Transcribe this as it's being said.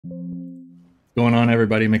Going on,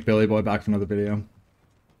 everybody? McBilly Boy back for another video.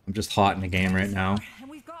 I'm just hot in the game right now. And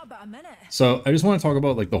we've got about a minute. So I just want to talk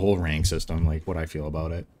about like the whole rank system, like what I feel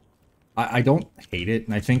about it. I don't hate it,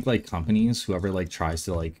 and I think like companies, whoever like tries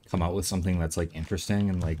to like come out with something that's like interesting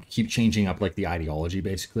and like keep changing up like the ideology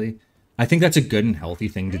basically. I think that's a good and healthy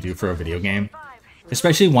thing to do for a video game,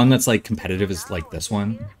 especially one that's like competitive as like this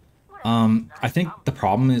one. I think the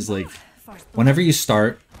problem is like whenever you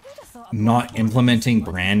start not implementing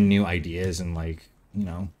brand new ideas and like, you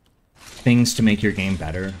know, things to make your game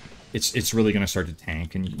better, it's really going to start to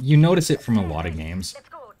tank. And you notice it from a lot of games.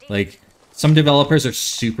 Like some developers are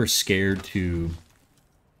super scared to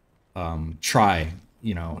try,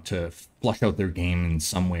 you know, to flush out their game in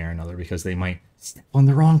some way or another because they might step on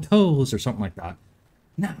the wrong toes or something like that.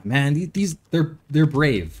 Nah, man, they're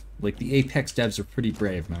brave. Like the Apex devs are pretty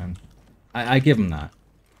brave, man. I give them that.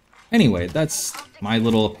 Anyway, that's my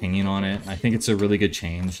little opinion on it. I think it's a really good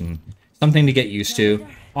change and something to get used to.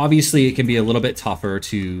 Obviously, it can be a little bit tougher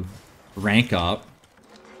to rank up,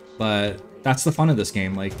 but that's the fun of this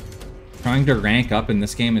game. Like, trying to rank up in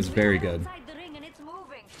this game is very good.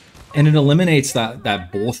 And it eliminates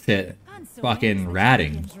that bullshit fucking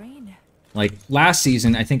ratting. Like, last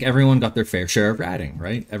season, I think everyone got their fair share of ratting,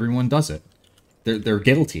 right? Everyone does it. They're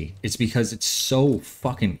guilty. It's because it's so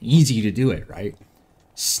fucking easy to do it, right?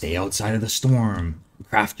 Stay outside of the storm.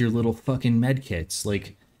 Craft your little fucking med kits.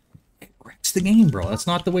 Like, it wrecks the game, bro. That's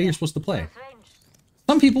not the way you're supposed to play.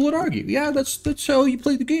 Some people would argue, yeah, that's how you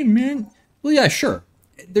play the game, man. Well, yeah, sure.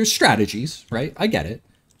 There's strategies, right? I get it.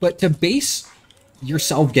 But to base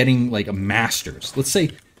yourself getting, like, a master's. Let's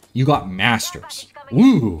say you got masters.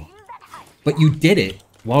 Ooh. But you did it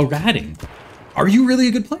while ratting. Are you really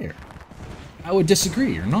a good player? I would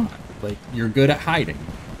disagree. You're not. Like, you're good at hiding.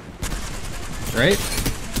 Right?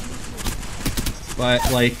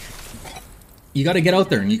 But, like, you gotta get out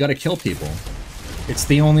there and you gotta kill people. It's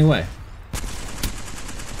the only way.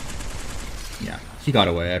 Yeah, he got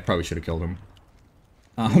away. I probably should have killed him.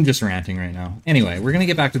 I'm just ranting right now. Anyway, we're gonna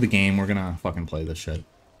get back to the game. We're gonna fucking play this shit.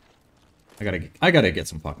 I gotta get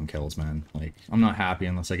some fucking kills, man. Like, I'm not happy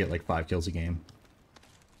unless I get, like, 5 kills a game.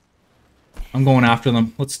 I'm going after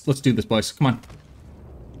them. Let's do this, boys. Come on.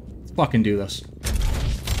 Let's fucking do this.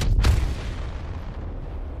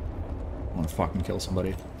 I want to fucking kill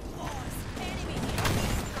somebody.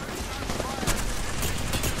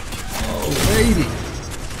 Oh, lady!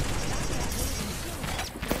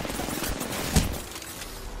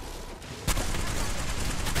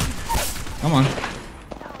 Come on.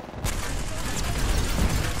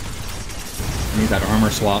 I need that armor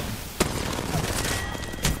swap.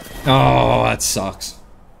 Oh, that sucks.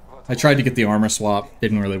 I tried to get the armor swap.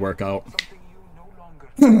 Didn't really work out.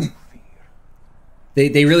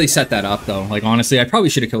 They really set that up, though. Like, honestly, I probably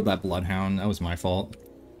should have killed that Bloodhound. That was my fault.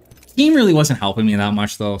 Team really wasn't helping me that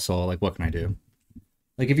much, though, so, like, what can I do?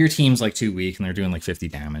 Like, if your team's, like, too weak and they're doing, like, 50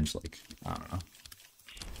 damage, like, I don't know.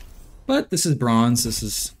 But this is bronze. This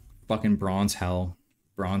is fucking bronze hell.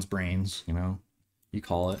 Bronze brains, you know? You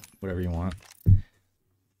call it whatever you want.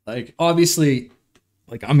 Like, obviously,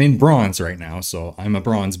 like, I'm in bronze right now, so I'm a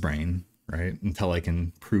bronze brain, right? Until I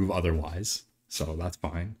can prove otherwise. So that's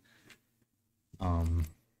fine.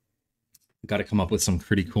 Got to come up with some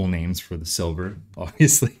pretty cool names for the silver.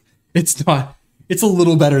 Obviously, it's not. It's a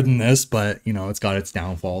little better than this, but you know, it's got its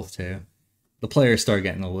downfalls too. The players start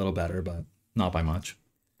getting a little better, but not by much.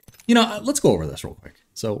 You know, let's go over this real quick.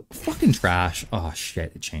 So, fucking trash. Oh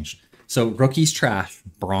shit, it changed. So, rookie's trash.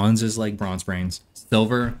 Bronze is like bronze brains.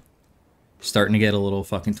 Silver, starting to get a little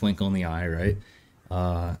fucking twinkle in the eye, right?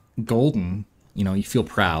 Golden, you know, you feel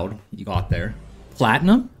proud. You got there.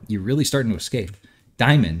 Platinum, you're really starting to escape.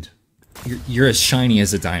 Diamond, you're as shiny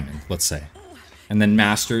as a diamond, let's say. And then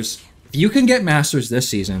Masters, if you can get Masters this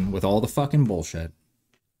season with all the fucking bullshit,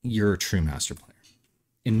 you're a true Master player,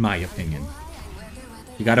 in my opinion.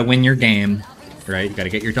 You gotta win your game, right? You gotta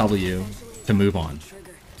get your W to move on.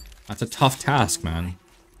 That's a tough task, man.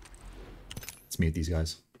 Let's mute these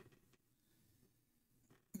guys.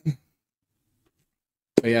 But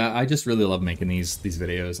yeah, I just really love making these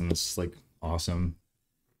videos, and it's like awesome.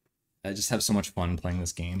 I just have so much fun playing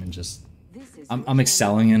this game, and just I'm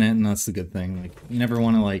excelling in it, and that's the good thing. Like, you never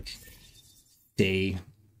want to like stay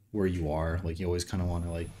where you are. Like, you always kind of want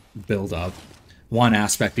to like build up one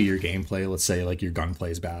aspect of your gameplay. Let's say like your gunplay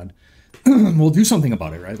is bad. We'll do something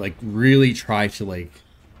about it, right? Like, really try to like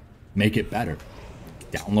make it better.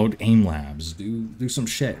 Download aim labs, do some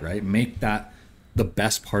shit, right? Make that the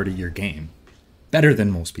best part of your game. Better than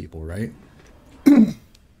most people, right?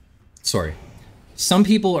 Sorry. Some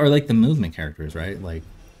people are like the movement characters, right? Like,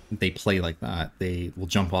 they play like that. They will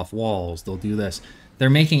jump off walls. They'll do this. they're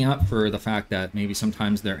making up for the fact that maybe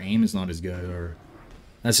sometimes their aim is not as good, or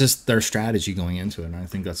that's just their strategy going into it, and I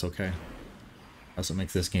think that's okay. That's what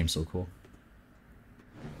makes this game so cool.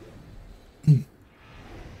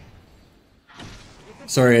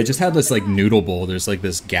 Sorry, I just had this like noodle bowl. There's like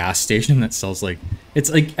this gas station that sells like, it's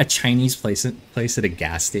like a Chinese place at a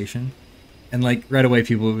gas station. And like right away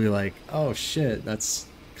people will be like, oh shit, that's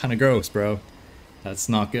kind of gross, bro. That's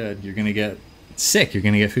not good. You're gonna get sick. You're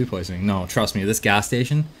gonna get food poisoning. No, trust me, this gas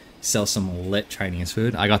station sells some lit Chinese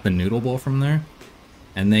food. I got the noodle bowl from there.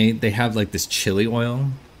 And they have like this chili oil.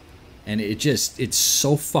 And it's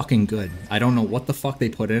so fucking good. I don't know what the fuck they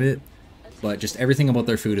put in it. But just everything about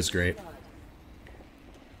their food is great.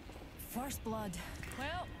 First blood.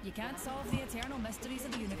 Well, you can't solve the eternal mysteries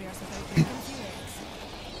of the universe without breaking a few eggs.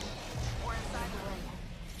 We're inside the ring.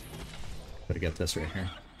 Gotta get this right here.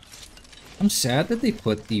 I'm sad that they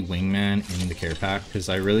put the wingman in the care pack, because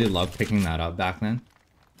I really loved picking that up back then.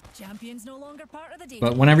 Champion's no longer part of the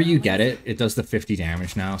But whenever you get it, it does the 50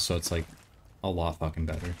 damage now, so it's like a lot fucking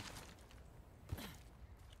better.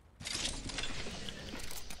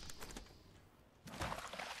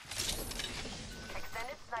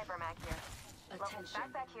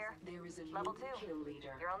 Level 2.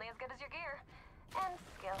 You're only as good as your gear and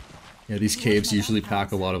skill. Yeah, these caves usually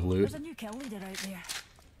pack a lot of loot. There's a new kill leader out there.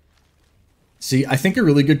 See, I think a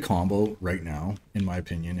really good combo right now, in my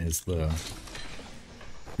opinion, is the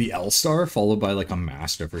L-Star followed by like a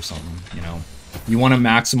Mastiff or something, you know? You want to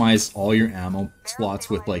maximize all your ammo slots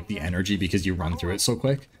with like the energy because you run through it so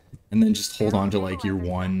quick. And then just hold on to like your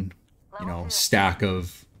one, you know, stack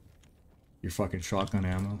of your fucking shotgun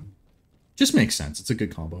ammo. Just makes sense. It's a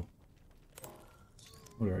good combo.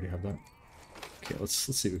 Oh, we already have that. Okay, let's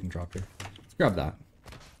see what we can drop here. Let's grab that.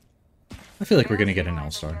 I feel like we're gonna get an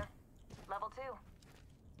L-Star. Level 2.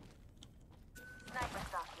 Sniper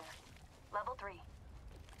stock here. Level 3.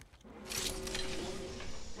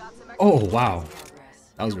 Oh, wow.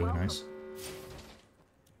 That was really nice.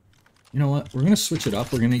 You know what? We're gonna switch it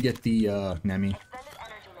up. We're gonna get the Nemi.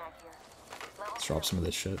 Let's drop some of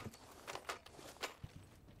this shit.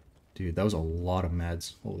 Dude, that was a lot of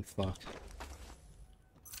meds. Holy fuck.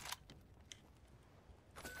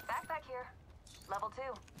 Backpack here. Level 2.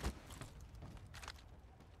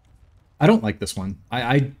 I don't like this one.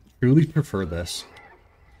 I truly prefer this.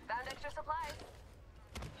 Found extra supplies.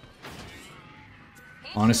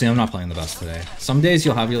 Honestly, I'm not playing the best today. Some days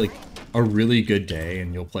you'll have like a really good day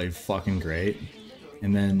and you'll play fucking great.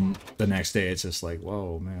 And then the next day it's just like,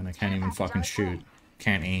 whoa, man, I can't even fucking shoot.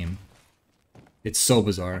 Can't aim. It's so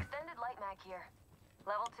bizarre. Extended light mag here.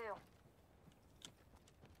 Level 2.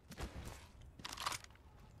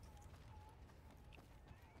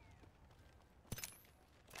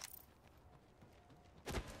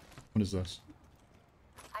 What is this?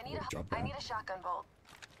 I need a shotgun bolt.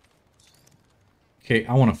 Okay,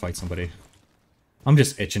 I want to fight somebody. I'm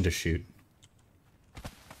just itching to shoot.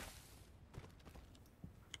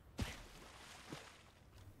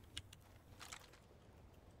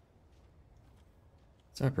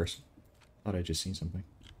 It's that person. Thought I just seen something.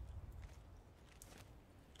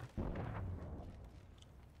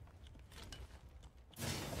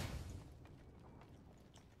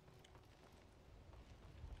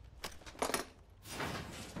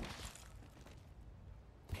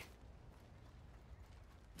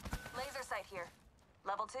 Laser sight here.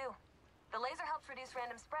 Level 2. The laser helps reduce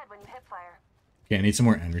random spread when you hip fire. Okay, I need some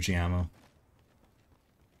more energy ammo.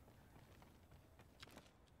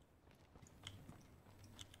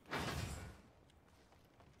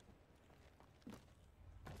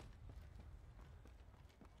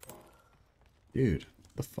 Dude,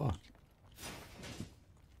 what the fuck?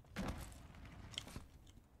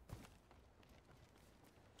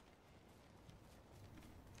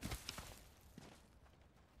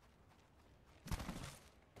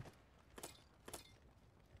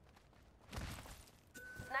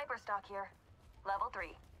 Sniper stock here. Level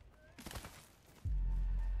 3.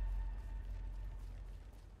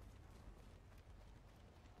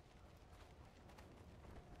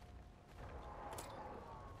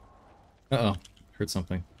 Uh-oh. Heard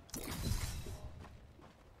something.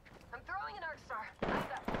 I'm throwing an arc star.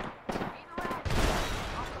 Eyes up. Even round.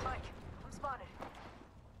 Off the mic. I'm spotted.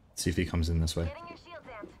 See if he comes in this way. Getting your shields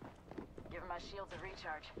amped. Give my shields a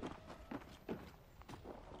recharge.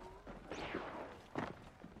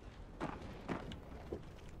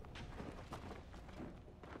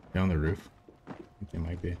 Down the roof? I think they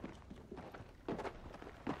might be.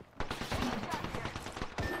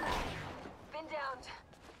 Been downed.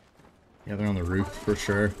 Yeah, they're on the roof for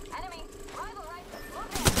sure. Enemy. Rival right.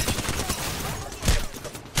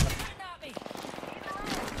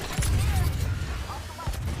 Look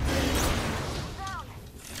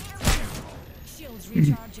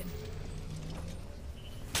recharging.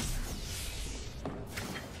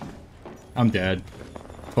 I'm dead.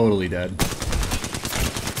 Totally dead.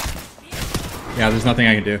 Yeah, there's nothing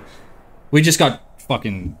I can do. We just got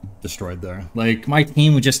fucking destroyed there. Like, my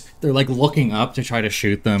team would just... They're, like, looking up to try to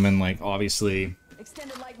shoot them, and, like, obviously...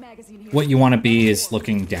 Extended light magazine here. What you want to be is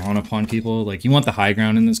looking down upon people. Like, you want the high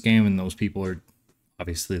ground in this game, and those people are...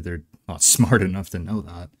 Obviously, they're not smart enough to know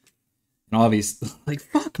that. And obviously... Like,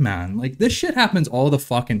 fuck, man. Like, this shit happens all the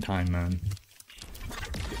fucking time, man.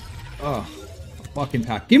 Ugh. Fucking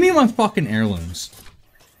pack. Give me my fucking heirlooms.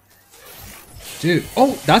 Dude.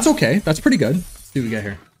 Oh, that's okay. That's pretty good. Let's see what we get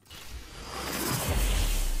here.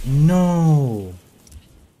 No.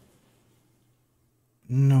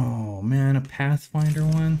 No, man. A Pathfinder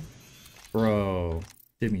one? Bro.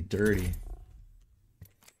 Did me dirty.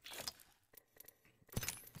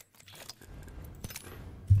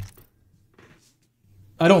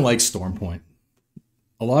 I don't like Stormpoint.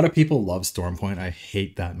 A lot of people love Stormpoint. I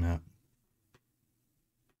hate that map.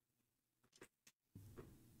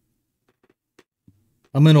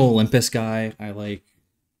 I'm an Olympus guy. I like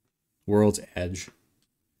World's Edge.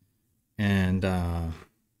 And,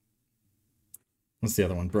 what's the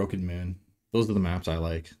other one? Broken Moon. Those are the maps I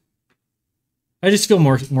like. I just feel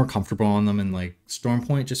more comfortable on them, and, like,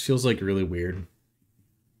 Stormpoint just feels, like, really weird.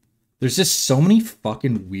 There's just so many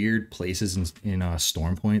fucking weird places in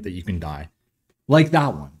Stormpoint that you can die. Like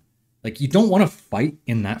that one. Like, you don't want to fight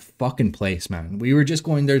in that fucking place, man. We were just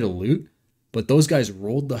going there to loot. But those guys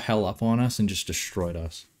rolled the hell up on us and just destroyed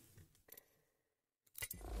us.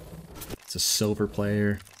 It's a silver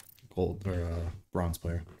player, gold or bronze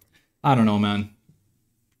player. I don't know, man.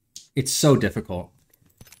 It's so difficult.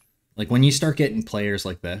 Like, when you start getting players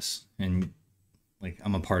like this, and like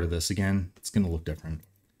I'm a part of this again, it's gonna look different.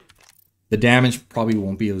 The damage probably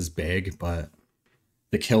won't be as big, but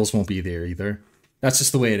the kills won't be there either. That's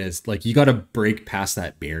just the way it is. Like, you gotta break past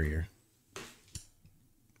that barrier.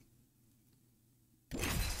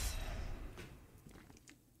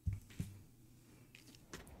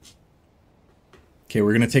 Okay,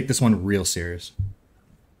 we're gonna take this one real serious.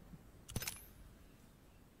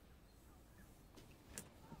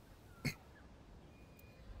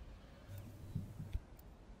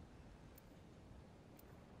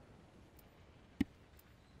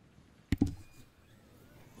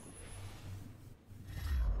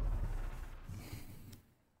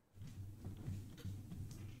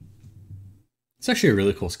 It's actually a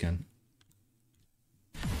really cool skin.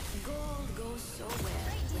 Gold goes so well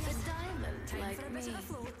with a diamond like me.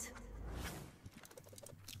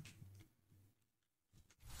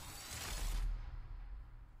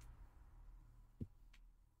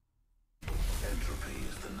 Entropy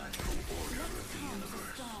is the natural order of the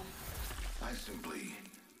universe. I simply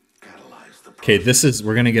catalyze the Okay, this is...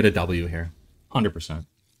 We're gonna get a W here. 100%.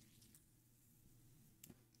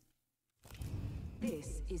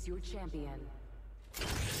 This is your champion.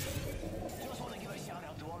 Just want to give a shout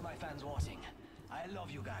out to all my fans watching. I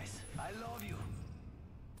love you guys. I love you.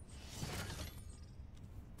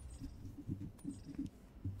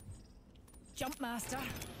 Jump master.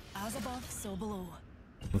 As above, so below.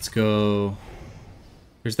 Let's go...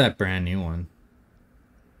 There's that brand new one.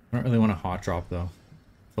 I don't really want a hot drop, though.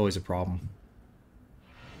 It's always a problem.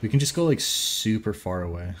 We can just go, like, super far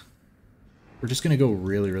away. We're just gonna go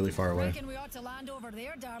really, really far away. Reckon we ought to land over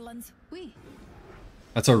there, darlings. We.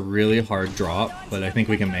 That's a really hard drop, but I think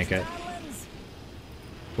we can make it.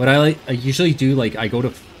 What I usually do, like, I go to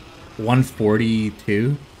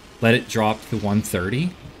 142, let it drop to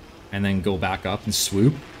 130, and then go back up and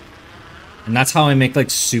swoop. And that's how I make, like,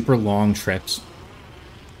 super long trips.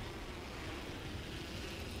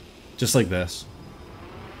 Just like this.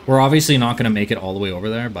 We're obviously not going to make it all the way over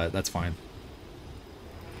there, but that's fine.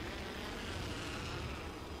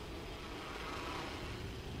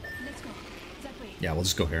 Let's go. That way. Yeah, we'll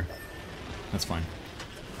just go here. That's fine.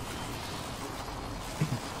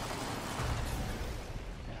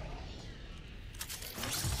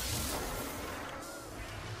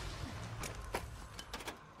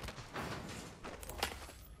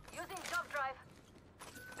 Using jump drive.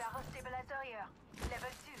 Barrel stabilizer here. Level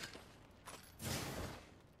 2.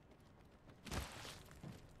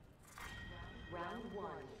 Round 1.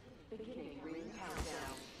 Beginning ring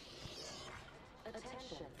countdown.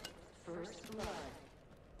 Attention. First blood.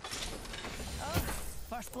 Oh,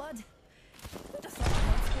 first blood. Who'd have thought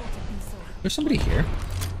that sport would be so... There's somebody here.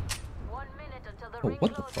 1 minute until the Oh, ring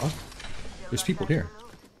what the closes. fuck? There's people here.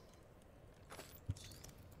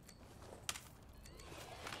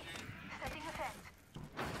 Setting a fence.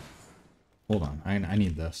 Hold on, I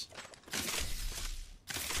need this.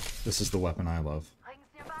 This is the weapon I love. Rings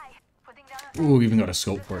nearby. Putting down Ooh, even got a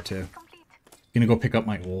scope for it too. Complete. Gonna go pick up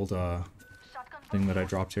my old Shotgun thing that I here.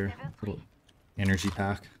 dropped here. Level Little 3. energy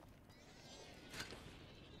pack.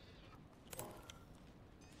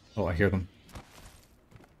 Oh, I hear them.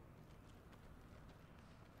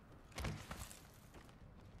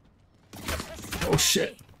 Oh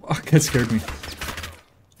shit. Fuck, that scared me.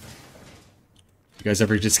 You guys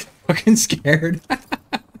ever just get fucking scared?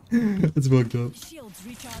 That's fucked up. Shields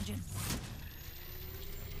recharging.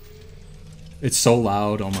 It's so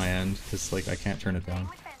loud on my end, because like I can't turn it down.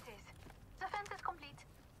 With fences. The fence is complete.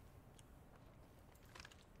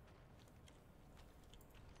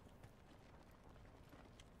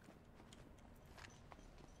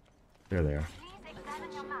 There they are. Please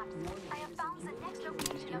examine your maps. I have found the next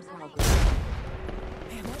location of the ring.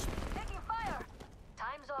 Hey, what? Taking fire.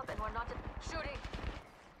 Time's up and we're not shooting.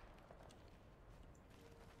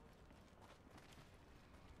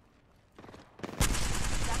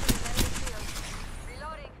 Tapping the enemy field.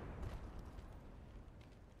 Reloading.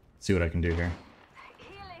 See what I can do here.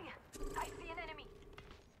 Healing. I see an enemy.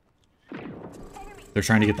 Enemy. They're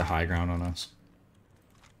trying to get the high ground on us.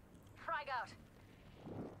 Frag out.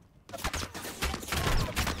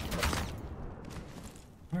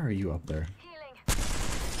 Why are you up there? Healing.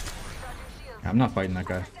 Recharging shields. I'm not fighting that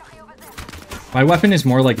guy. Stay over there. My weapon is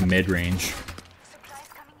more like mid-range. Supplies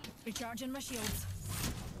coming in. Recharging my shields.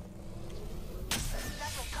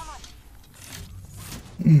 That way, come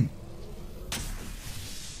on.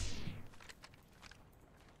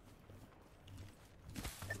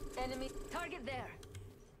 Enemy target there.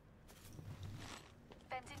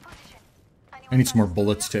 Fence in position. I need some more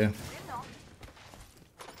bullets too. We'll know.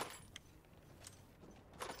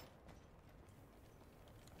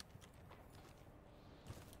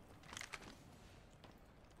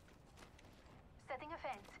 Setting a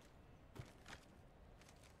fence.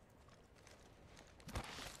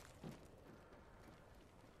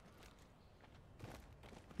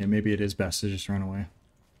 Yeah, maybe it is best to just run away.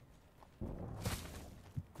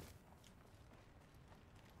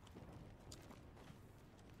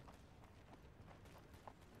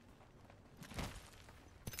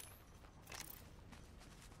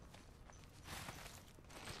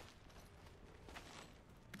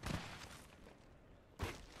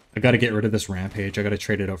 I gotta get rid of this rampage. I gotta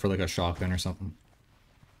trade it out for like a shotgun or something.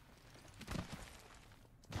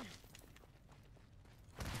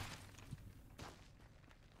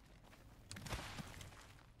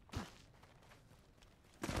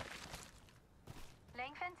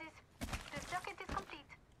 Laying fences. The circuit is complete.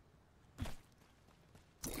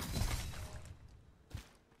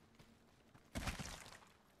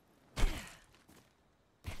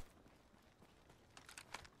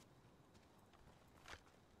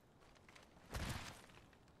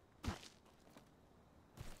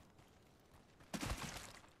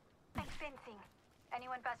 Thanks fencing.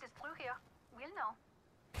 Anyone passes through here, we'll know.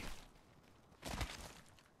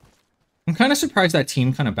 I'm kind of surprised that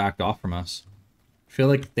team kind of backed off from us. I feel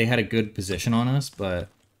like they had a good position on us, but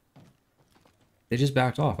they just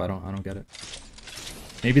backed off. I don't get it.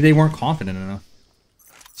 Maybe they weren't confident enough.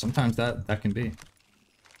 Sometimes that can be.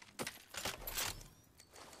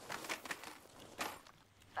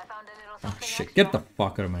 I found a little Oh something shit, extra. get the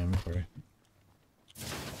fuck out of my inventory.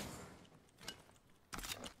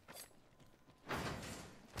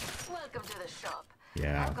 Welcome to the shop.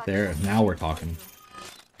 Yeah, there, now we're talking.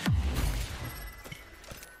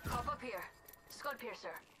 Hop up here. Skull piercer.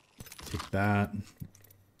 Take that.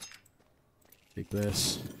 Take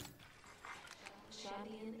this.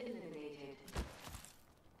 Champion eliminated.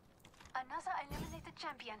 Another eliminated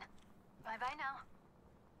champion. Bye bye now.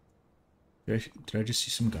 Did I just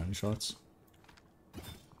see some gunshots?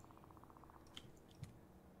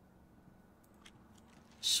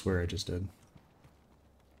 Swear I just did.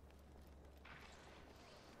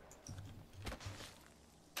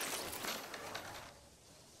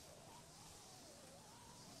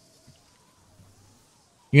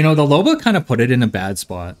 You know, the Loba kind of put it in a bad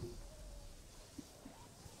spot.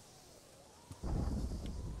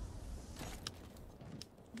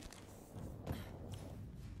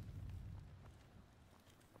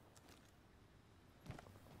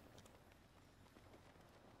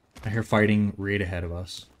 I hear fighting right ahead of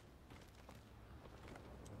us.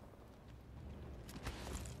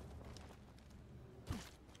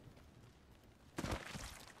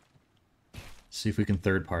 See if we can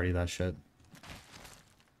third party that shit.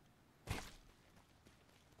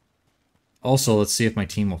 Also, let's see if my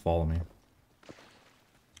team will follow me.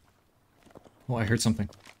 Oh, I heard something.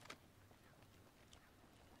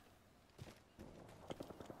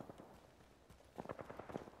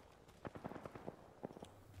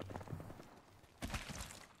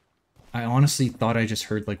 I honestly thought I just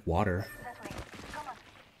heard like water. That way. Come on.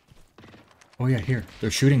 Oh yeah, here.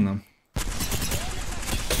 They're shooting them.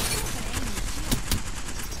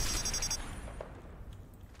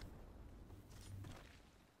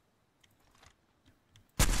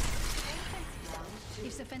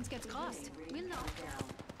 If the fence gets crossed, we'll know.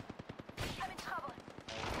 I'm in trouble.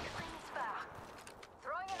 Ring is far.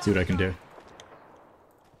 Throwing it See what I can do.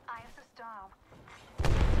 Eye of the storm.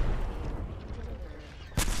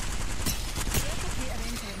 Replicate an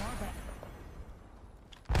entry in orbit.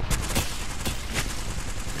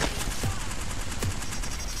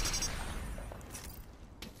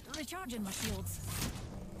 Recharging my shields.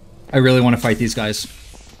 I really want to fight these guys.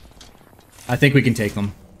 I think we can take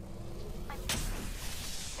them.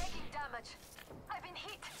 Taking damage. I've been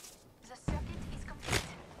hit. The circuit is complete.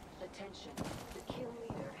 Attention. The kill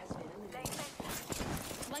leader has been eliminated.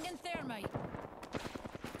 Flinging thermite.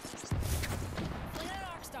 Flinging an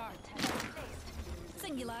arc star. Placed.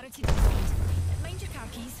 Singularity deployed. Mind your car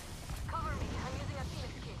keys. Cover me. I'm using a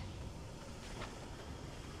Phoenix kit.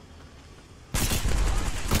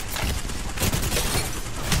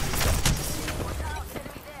 Watch out.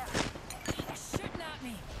 Enemy there. They're shooting at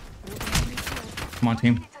me. Broken enemy shield. Come on,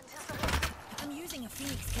 team. It's until the rest. I'm using a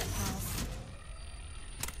Phoenix kit, pals.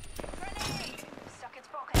 Grenade! Circuit's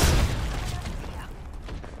broken. Someone here.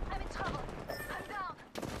 I'm in trouble. I'm down.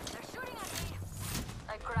 They're shooting at me.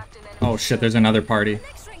 I cracked an enemy. Oh shit, there's another party. The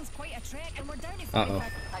next ring's quite a trek, and we're down to Uh-oh. 45.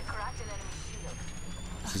 I cracked an enemy shield.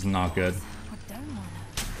 This is not good. We're down one.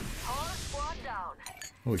 Whole squad down.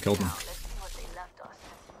 Oh, we killed him. Now let's see what they left us.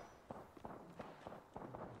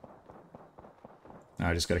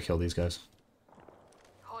 I just gotta kill these guys.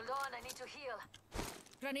 Hold on, I need to heal.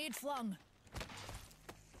 Grenade flung.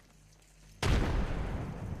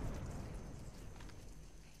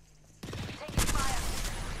 Taking fire.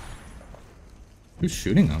 Who's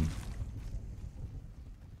shooting them?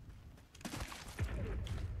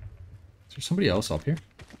 Is there somebody else up here?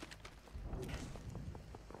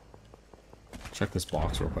 Check this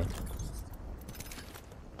box real quick.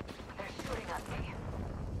 They're shooting at me.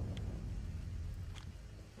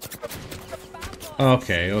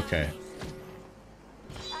 Okay, okay.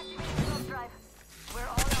 Activating close drive. We're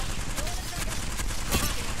all out.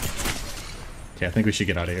 Okay, I think we should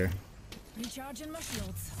get out of here. Recharging my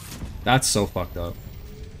shields. That's so fucked up.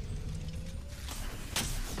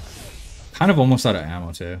 Kind of almost out of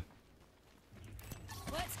ammo too.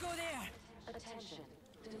 Let's go there. Attention.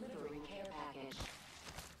 Delivering care package.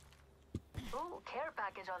 Ooh, care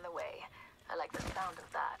package on the way. I like the sound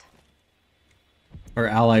of that. Our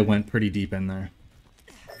ally went pretty deep in there.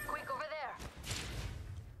 Quick over there.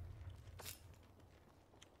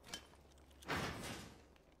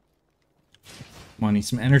 Come on, need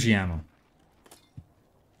some energy ammo.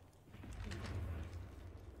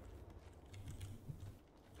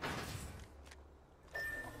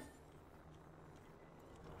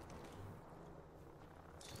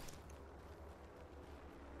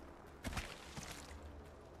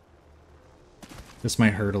 This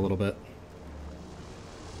might hurt a little bit.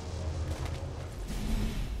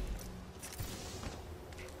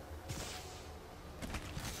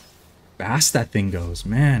 Fast that thing goes.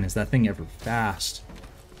 Man, is that thing ever fast.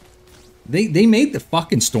 They made the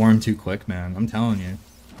fucking storm too quick, man. I'm telling you.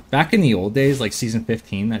 Back in the old days, like season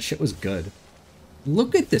 15, that shit was good.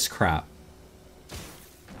 Look at this crap.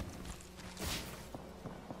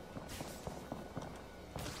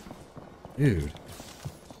 Dude.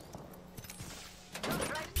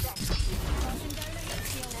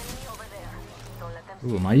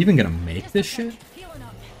 Ooh, am I even gonna make this shit? Healing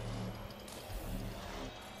up.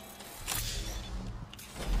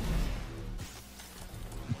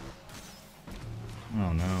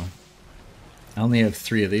 Oh no. I only have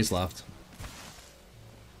 3 of these left.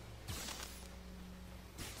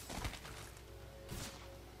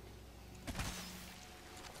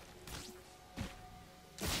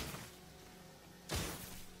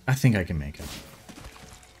 I think I can make it.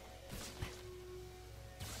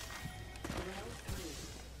 Round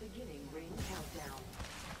 3. Beginning ring countdown.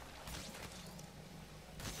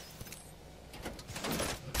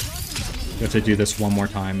 We have to do this one more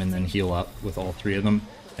time and then heal up with all 3 of them,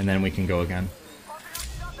 and then we can go again. Open up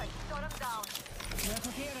shop and shut them down.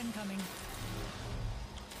 Replicator incoming.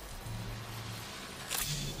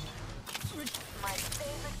 My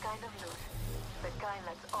favorite kind of loot. The kind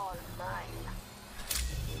that's all mine.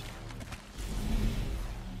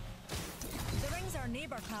 The ring's our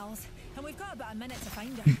neighbour, pals, and we've got about a minute to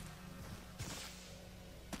find her.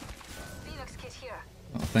 Phoenix kit here.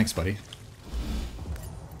 Oh, thanks, buddy.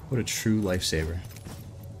 What a true lifesaver.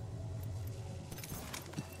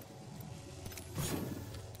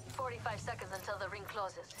 45 seconds until the ring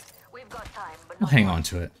closes. We've got time, but We'll not hang much. on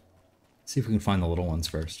to it. See if we can find the little ones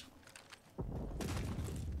first.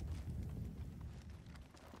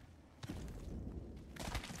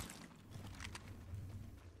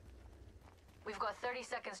 We've got 30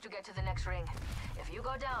 seconds to get to the next ring. If you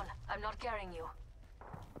go down, I'm not carrying you.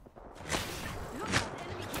 Look,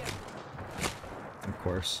 enemy here. Of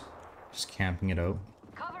course. Just camping it out.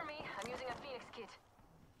 Cover me. I'm using a Phoenix kit.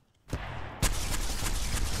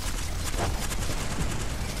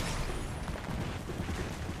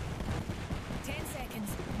 10 seconds.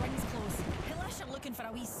 Ring's close. Unless you're looking for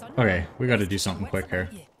a wee sun. Okay, we gotta do something quick here.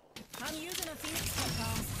 I'm using a Phoenix kit,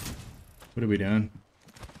 pals. What are we doing?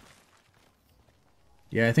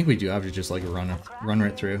 Yeah, I think we do have to just like run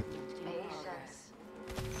right through. Patience.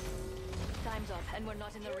 Time's up, and we're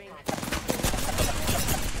not in the ring.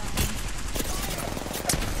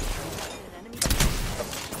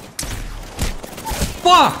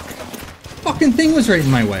 Fuck! Fucking thing was right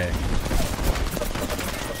in my way.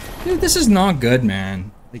 Dude, this is not good,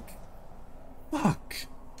 man. Like, fuck.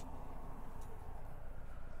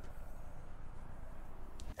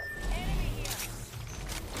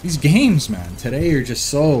 These games, man, today are just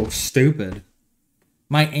so stupid.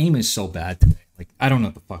 My aim is so bad today. Like, I don't know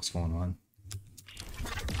what the fuck's going on.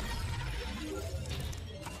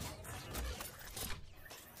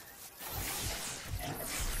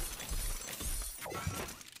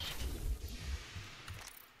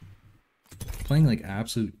 Playing like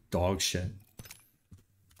absolute dog shit.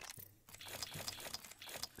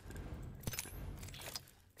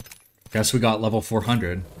 Guess we got level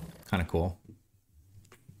 400. Kind of cool.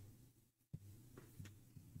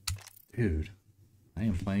 Dude, I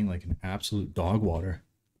am playing like an absolute dog water.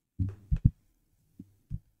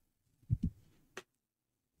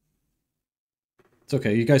 It's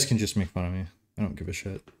okay, you guys can just make fun of me. I don't give a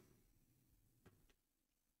shit.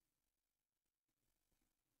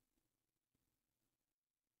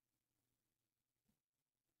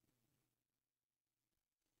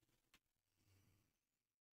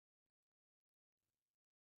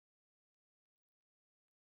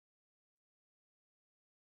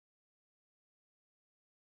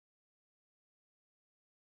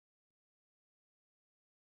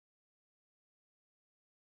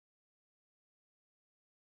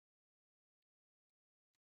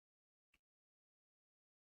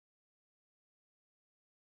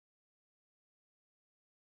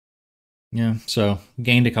 Yeah, so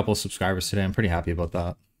gained a couple of subscribers today. I'm pretty happy about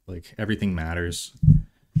that. Like, everything matters.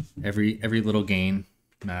 Every little gain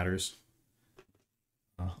matters.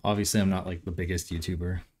 Obviously, I'm not like the biggest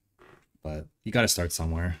YouTuber, but you got to start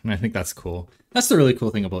somewhere, and I think that's cool. That's the really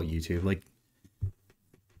cool thing about YouTube. Like,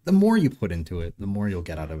 the more you put into it, the more you'll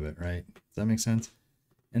get out of it, right? Does that make sense?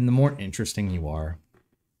 And the more interesting you are,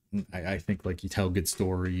 I think, like, you tell good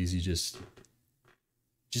stories, you just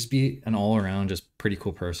be an all-around just pretty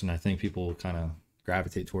cool person. I think people kind of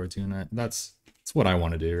gravitate towards you, and that's what I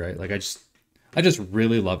want to do, right? Like, I just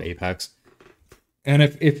really love Apex. And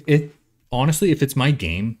if honestly, if it's my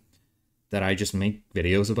game that I just make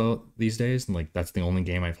videos about these days, and like that's the only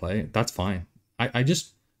game I play, that's fine. I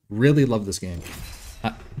just really love this game.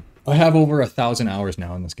 I have over 1,000 hours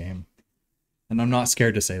now in this game, and I'm not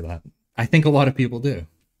scared to say that. I think a lot of people do.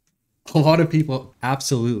 A lot of people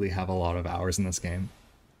absolutely have a lot of hours in this game.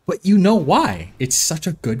 But you know why? It's such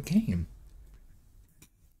a good game.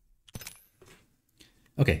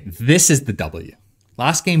 Okay, this is the W.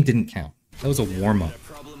 Last game didn't count. That was a warm-up.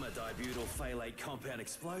 Problem a dibutyl phthalate compound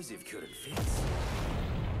explosive couldn't fix.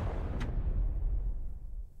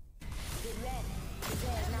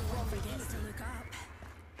 Don't forget to look up.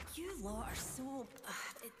 You lot are so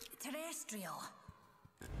terrestrial.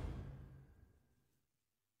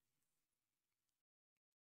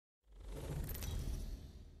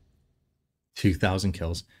 2,000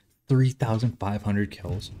 kills. 3,500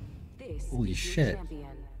 kills. This Holy is shit. your champion.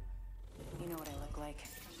 You know what I look like.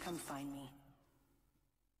 Come find me.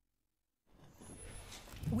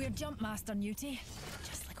 We're Jump Master Newty,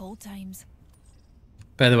 just like old times.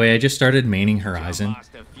 By the way, I just started maining Horizon.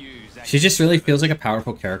 She just really feels like a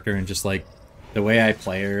powerful character, and just like the way I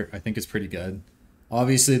play her, I think is pretty good.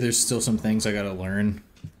 Obviously, there's still some things I gotta learn.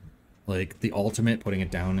 Like the ultimate, putting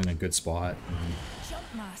it down in a good spot. Jump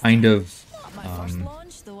Master. Kind of Not my first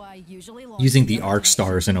launch, though I usually launch using the other arc direction.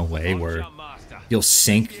 stars in a way where you'll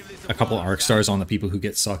sink a couple arc stars on the people who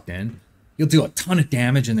get sucked in. You'll do a ton of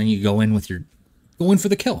damage, and then you go in for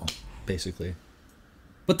the kill, basically.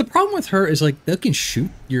 But the problem with her is like they can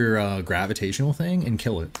shoot your gravitational thing and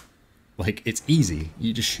kill it. Like, it's easy.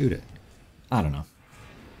 You just shoot it. I don't know.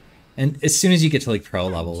 And as soon as you get to like pro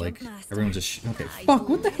level, like everyone's just okay. Fuck!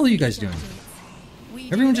 What the hell are you guys doing? We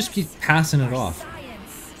Everyone just keeps passing it off.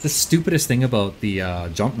 The stupidest thing about the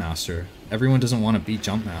Jump Master. Everyone doesn't want to beat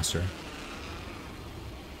Jump Master.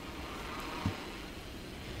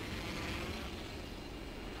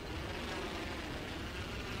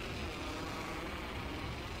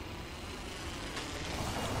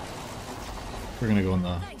 We're gonna go in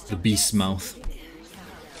the beast's mouth.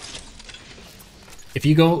 If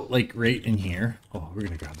you go like right in here, oh, we're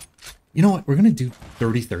gonna grab it. You know what? We're gonna do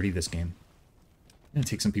 30-30 this game. I'm gonna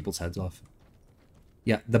take some people's heads off.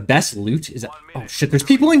 Yeah, the best loot is. Oh shit! There's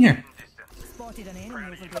people in here. Spotted an enemy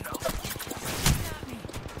over there.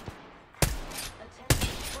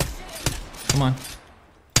 Come on.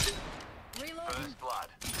 Reloading.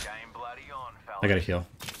 I gotta heal.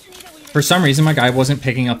 For some reason, my guy wasn't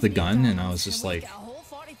picking up the gun, and I was just like, Get a whole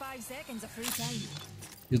 45 seconds of free time.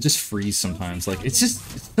 you'll just freeze sometimes. Like, it's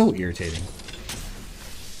so irritating.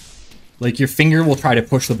 Like, your finger will try to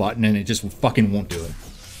push the button, and it just fucking won't do it.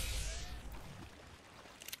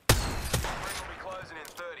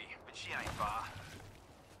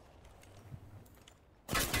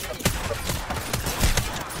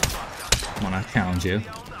 Come on, I challenge you.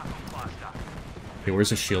 Okay,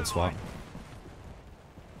 where's the shield swap?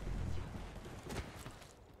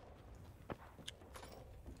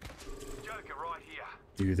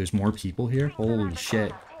 Dude, there's more people here? Holy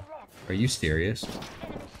shit. Are you serious?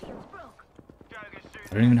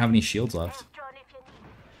 I don't even have any shields left.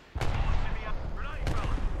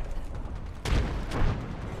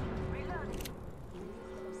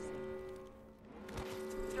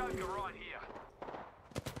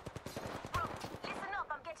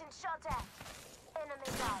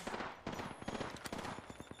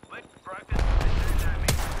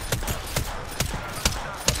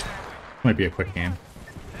 Might be a quick game.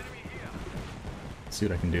 Let's see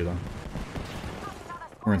what I can do though.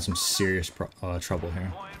 We're in some serious trouble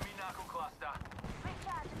here.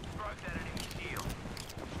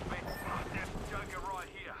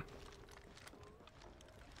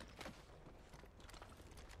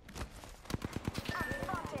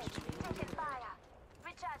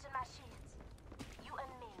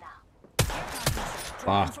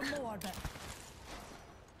 Fuck.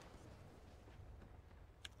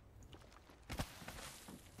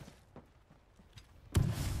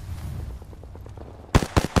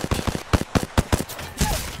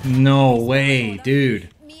 No way, dude.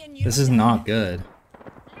 This is not good.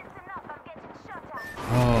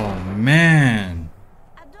 Oh, man.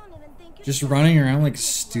 Just running around like a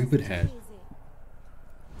stupid head.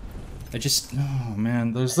 Oh,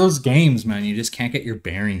 man. Those games, man, you just can't get your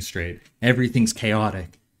bearings straight. Everything's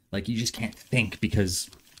chaotic. Like, you just can't think because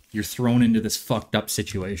you're thrown into this fucked up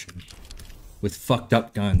situation. With fucked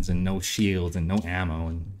up guns and no shields and no ammo.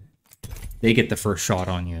 And they get the first shot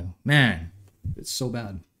on you. Man, it's so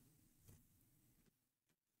bad.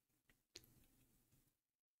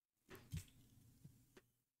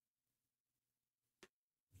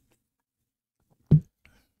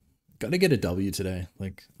 Gotta get a W today.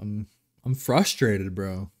 Like, I'm frustrated,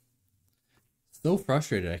 bro. So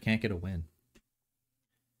frustrated I can't get a win.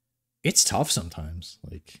 It's tough sometimes.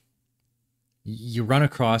 Like, you run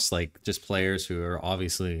across, like, just players who are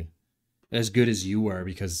obviously as good as you are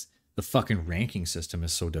because the fucking ranking system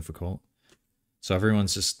is so difficult. So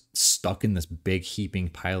everyone's just stuck in this big heaping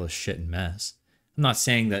pile of shit and mess. I'm not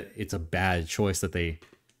saying that it's a bad choice that they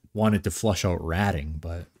wanted to flush out ratting,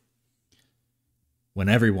 but when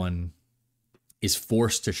everyone is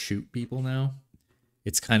forced to shoot people now,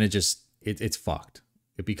 it's kind of just, it's fucked.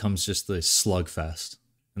 It becomes just this slugfest.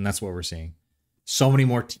 And that's what we're seeing. So many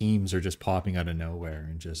more teams are just popping out of nowhere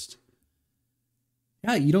and just,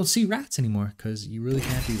 yeah, you don't see rats anymore because you really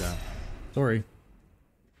can't do that. Sorry.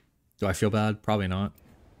 Do I feel bad? Probably not.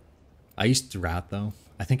 I used to rat though.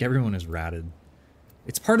 I think everyone is ratted.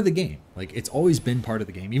 It's part of the game. Like, it's always been part of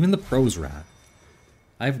the game. Even the pros rat.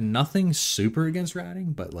 I have nothing super against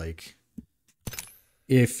ratting, but like,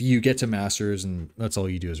 if you get to masters and that's all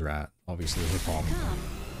you do is rat, obviously there's a problem. Come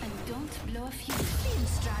and don't blow a fuse. Being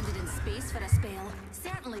stranded in space for a spell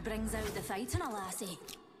certainly brings out the fight in a lassie.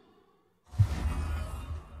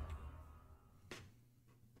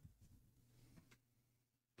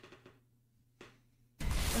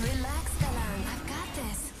 Relax, Galan. I've got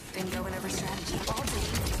this. Been going over strategy all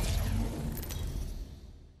day.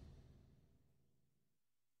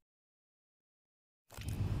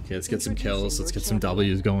 Okay, let's get some kills. Let's get some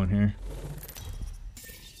W's going here.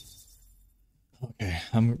 Okay,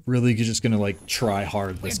 I'm really just gonna like try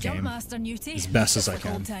hard this game as best as I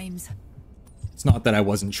can. It's not that I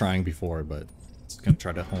wasn't trying before, but just gonna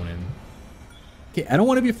try to hone in. Okay, I don't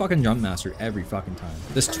want to be a fucking jump master every fucking time.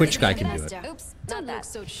 This Twitch guy can do it. Oops, Don't look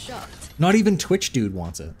so shocked. Not even Twitch dude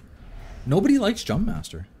wants it. Nobody likes Jump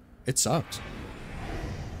Master. It sucks.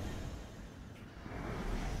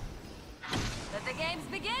 Let the games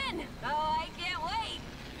begin! Oh, I can't wait!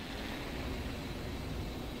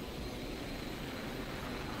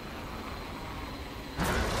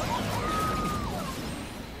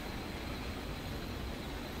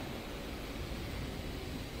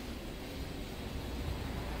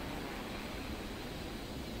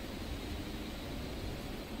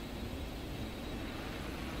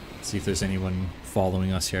 See if there's anyone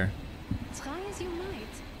following us here. Try as you might,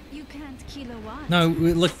 you can't kill a wat. No,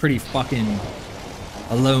 we look pretty fucking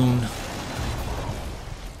alone.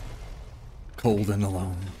 Cold and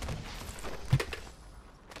alone.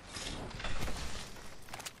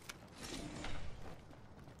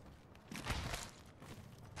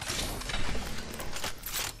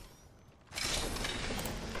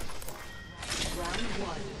 Round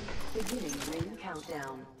 1. Beginning ring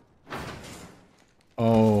countdown.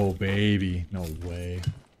 Oh, baby. No way.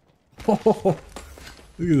 Look at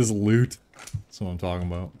this loot. That's what I'm talking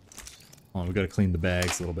about. Hold on, we gotta clean the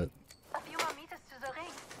bags a little bit. A few more meters to the ring.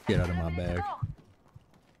 Get out of 10 my minutes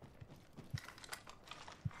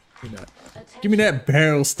to bag. go. Give me that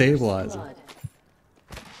barrel stabilizer. Blood.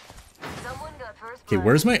 Someone got first Okay, blood,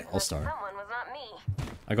 where's my but L-Star? Someone was not me.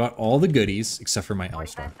 I got all the goodies except for my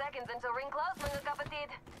L-Star. 45 seconds until ring close, mga kapatid.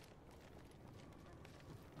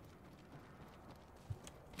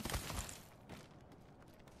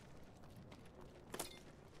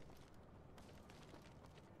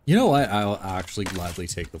 You know what? I'll actually gladly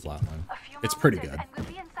take the flatline. A few It's more pretty meters good. And we'll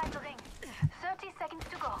be inside the ring. 30 seconds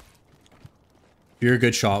to go. If you're a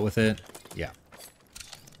good shot with it, yeah.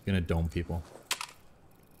 You're gonna dome people.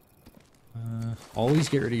 Always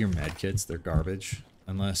get rid of your med kits. They're garbage.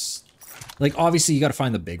 Unless... Like, obviously you gotta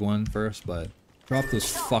find the big one first, but... Drop those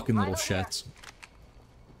fucking little shits.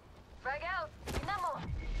 Frag out. Namo.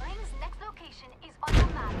 Ring's next location is on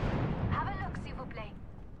the map. Have a look, s'il vous plaît.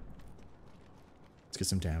 Let's get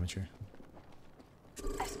some damage here.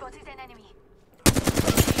 I've spotted an enemy.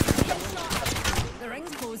 The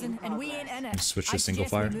ring's closing, and we ain't in it. Switch to I single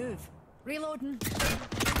suggest we fire. move. Reloading.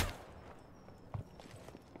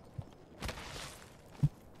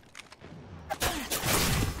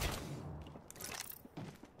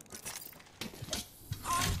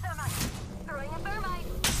 Throwing thermite. Throwing a thermite.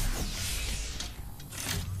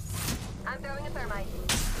 I'm throwing a thermite.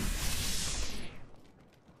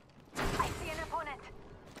 I see an opponent.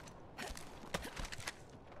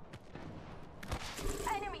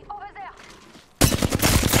 Enemy over there.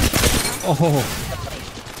 Oh!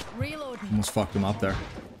 Reloading. Almost fucked him up there.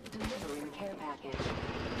 Delivering care package.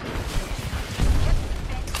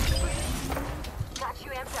 Got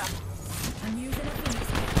you amped up. I'm using a phoenix.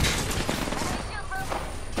 Enemy shield broken.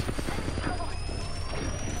 Come on.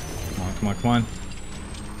 Come on, come on, come on.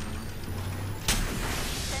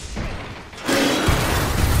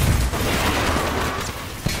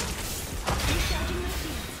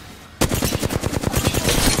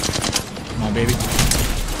 Come on, baby.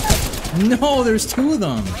 No, there's two of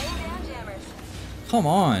them. Laying down jammers. Come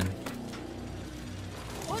on.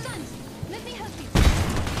 Hold on, let me help you.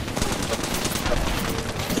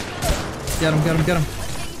 Get him, get him, get him.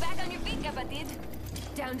 Let's get you back on your feet, kapatid.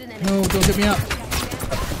 Downed an enemy. No, don't get me up.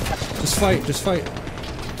 Just fight, just fight.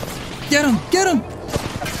 Get him, get him.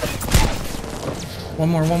 One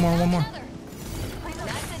more, one more, one more. Not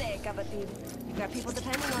today, kapatid. You've got people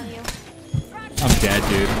depending on you. I'm dead,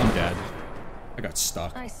 dude. I'm dead. I got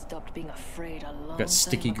stuck. I stopped being afraid a long Got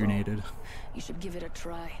sticky time ago. grenaded. You should give it a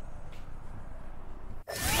try.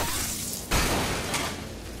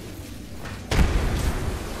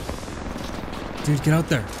 Dude, get out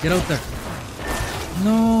there. Get out there.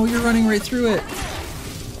 No, you're running right through it.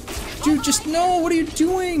 Dude, just no. What are you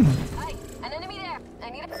doing? Hi, an enemy there. I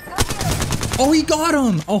need a go get him. Oh, he got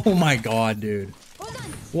him. Oh my god, dude. Hold on.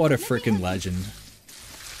 What a freaking legend.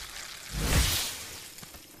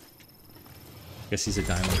 Guess he's a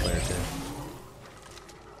diamond player too.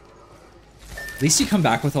 At least you come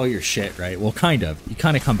back with all your shit, right? Well, kind of. You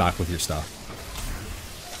kind of come back with your stuff.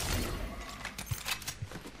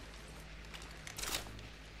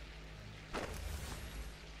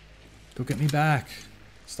 Go get me back.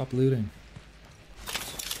 Stop looting.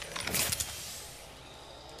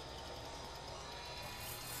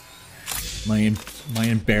 My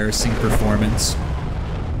embarrassing performance.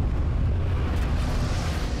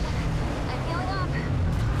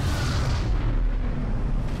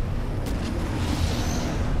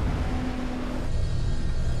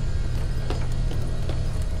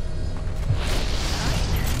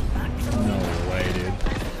 I'm healing up. No way, dude.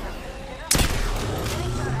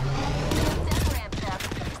 Death ramp.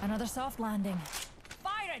 Another soft landing.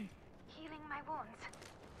 Firing! Healing my wounds.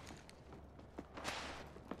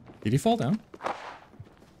 Did he fall down?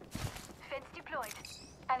 Fence deployed.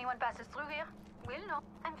 Anyone passes through here will know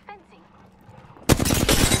I'm fencing.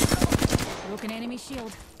 Broken enemy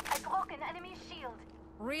shield. I broke an enemy shield.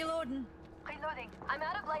 Reloading. Reloading. I'm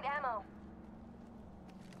out of light ammo.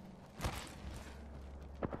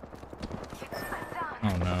 I'm down.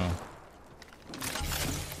 Oh no.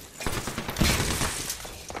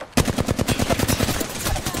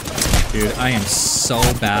 Dude, I am so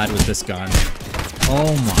bad with this gun.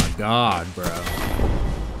 Oh my god, bro.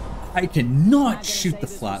 I cannot shoot the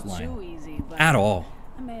flatline at all.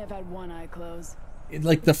 I may have had one eye closed.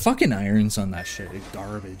 Like, the fucking irons on that shit is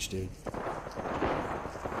garbage, dude.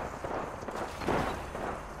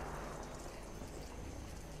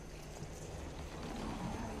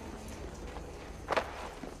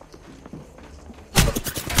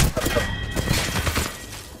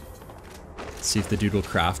 See if the dude will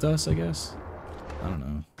craft us, I guess. I don't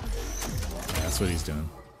know. Yeah, that's what he's doing.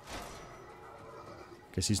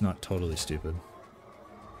 Guess he's not totally stupid.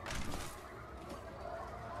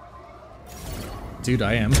 Dude,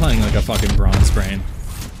 I am playing like a fucking bronze brain.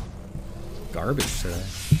 Garbage today.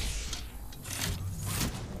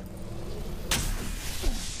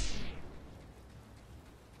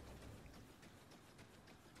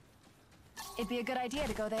 It'd be a good idea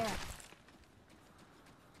to go there.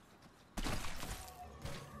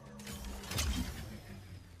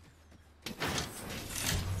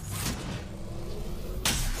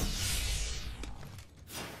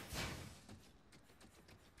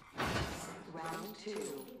 Round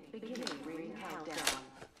 2. Beginning ring countdown.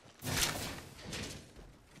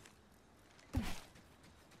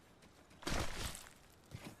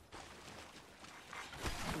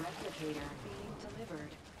 Replicator being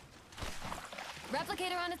delivered.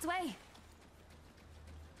 Replicator on its way.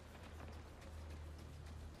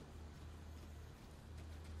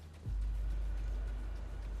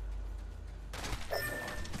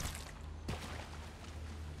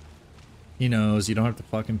 He knows, you don't have to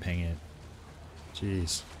fucking ping it.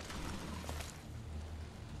 Jeez.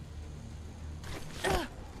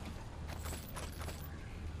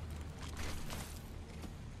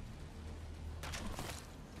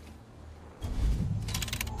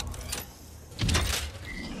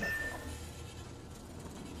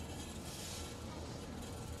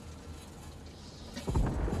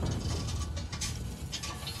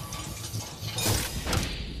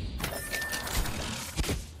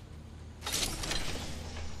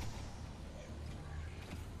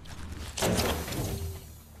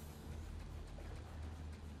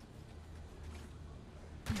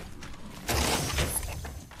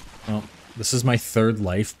 Well, this is my third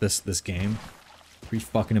life this game. Pretty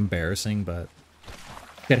fucking embarrassing, but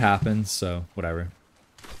it happens, so whatever.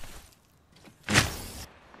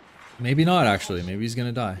 Maybe not, actually. Maybe he's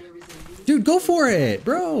gonna die. Dude, go for it,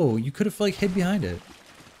 bro! You could have like hid behind it.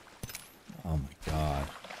 Oh my god.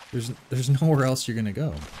 There's nowhere else you're gonna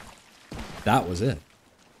go. That was it.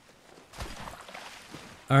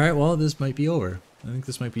 Alright, well, this might be over. I think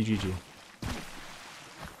this might be GG.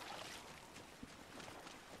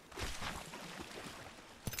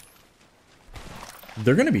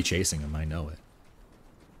 They're gonna be chasing him, I know it.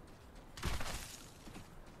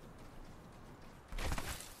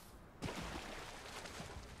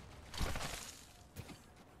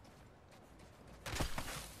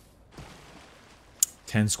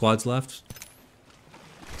 Ten squads left.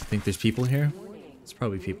 Think there's people here? There's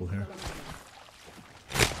probably people here.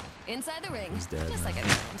 Inside the ring. He's dead Just now. like I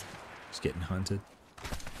planned. He's getting hunted.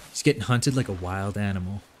 He's getting hunted like a wild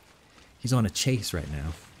animal. He's on a chase right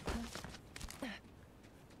now.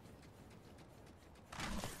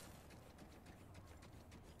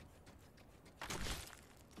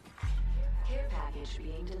 Care package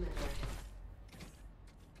being delivered.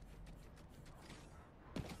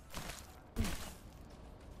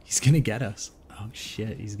 He's gonna get us. Oh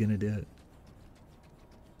shit, he's gonna do it.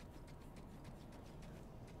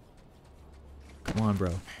 Come on,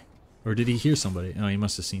 bro. Or did he hear somebody? Oh, he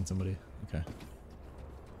must have seen somebody. Okay.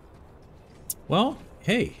 Well,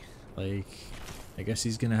 hey. Like, I guess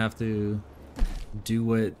he's gonna have to do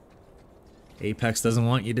what Apex doesn't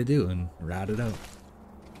want you to do and rat it out.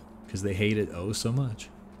 Because they hate it oh so much.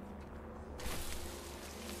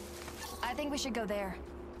 I think we should go there.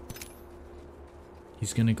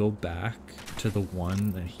 He's gonna go back to the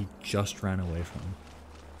one that he just ran away from.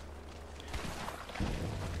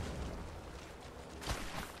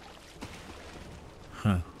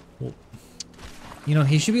 Huh. Well, you know,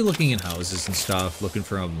 he should be looking in houses and stuff, looking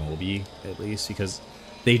for a Moby, at least, because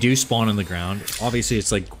they do spawn on the ground. Obviously,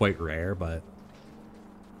 it's, like, quite rare, but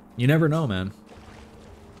You never know, man.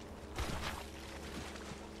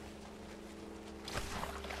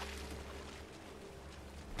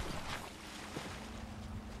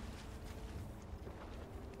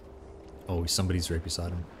 Oh, somebody's right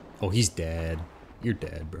beside him. Oh, he's dead. You're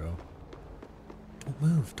dead, bro. Don't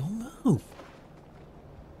move. Don't move.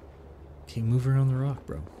 Okay, move around the rock,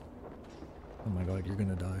 bro. Oh my god, you're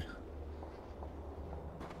gonna die.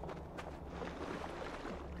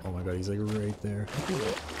 Oh my god, he's like right there.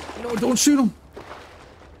 No, don't shoot him!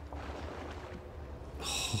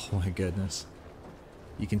 Oh my goodness.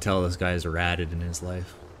 You can tell this guy's ratted in his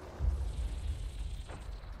life.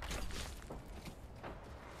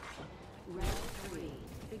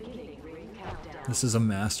 This is a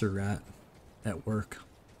master rat at work.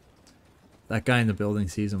 That guy in the building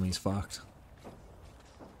sees him, he's fucked.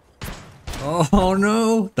 Oh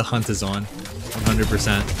no! The hunt is on.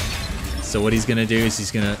 100%. So what he's gonna do is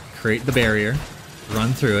he's gonna create the barrier,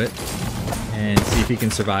 run through it, and see if he can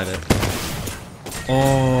survive it.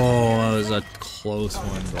 Oh, that was a close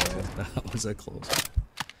one, bro. That was a close one.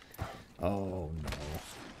 Oh no.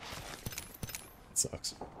 It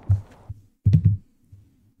sucks.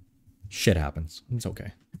 Shit happens. It's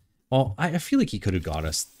okay. Well, I feel like he could have got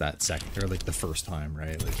us that second, or like the first time,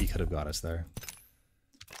 right? Like he could have got us there.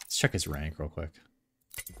 Let's check his rank real quick.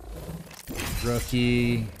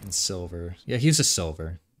 Rookie and silver. Yeah, he was a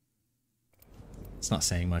silver. It's not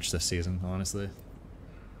saying much this season, honestly.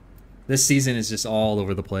 This season is just all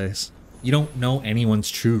over the place. You don't know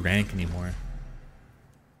anyone's true rank anymore.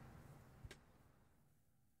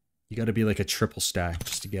 You gotta be like a triple stack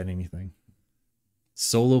just to get anything.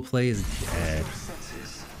 Solo play is dead.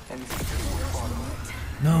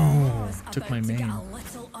 No, took my main.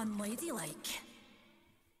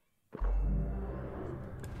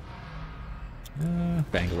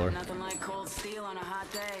 Bangalore. Nothing like cold steel on a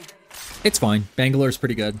hot day. It's fine. Bangalore's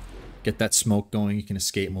pretty good. Get that smoke going, you can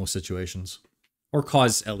escape most situations. Or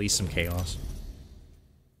cause at least some chaos.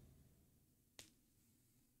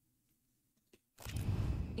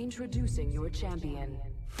 Introducing your champion.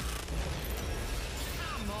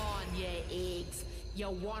 Come on, you eggs. You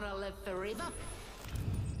wanna live forever?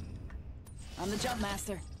 I'm the jump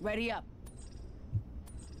master. Ready up.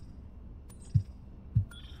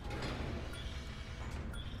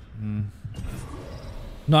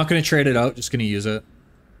 Not gonna trade it out, just gonna use it.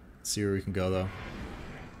 See where we can go though.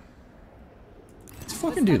 Let's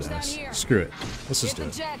fucking do this. Screw it. Let's just do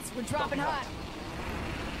it. Jets, we're dropping hot.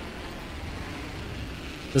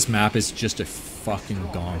 This map is just a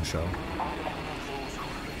fucking gong show.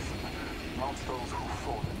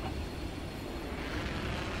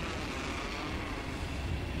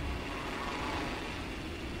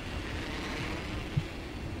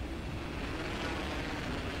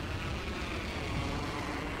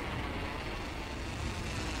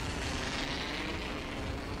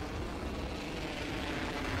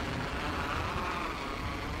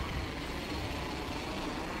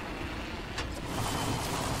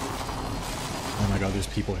 Oh my god, there's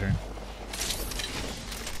people here.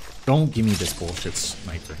 Don't give me this bullshit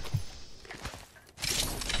sniper.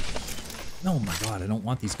 No, my god, I don't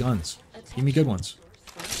want these guns. Give me good ones.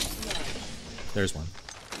 There's one.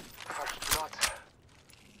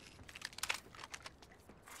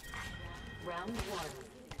 Round one.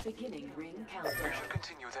 Beginning ring countdown. We should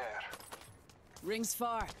continue there. Rings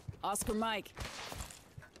far. Oscar Mike.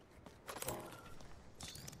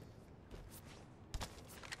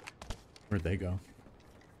 Where'd they go?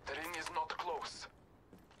 The ring is not close.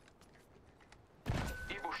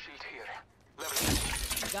 Evo shield here. Level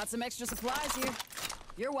 2. Got some extra supplies here.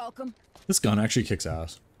 You're welcome. This gun actually kicks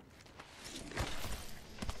ass.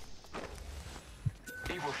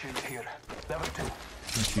 Evo shield here. Level 2.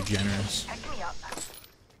 Aren't you generous? Pick me up.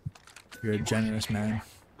 You're a generous man.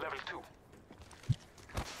 Level 2.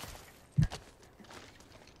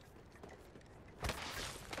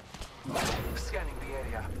 Scanning the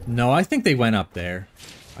area. No, I think they went up there.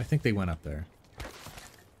 I think they went up there.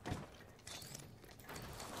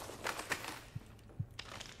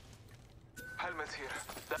 Helmets here.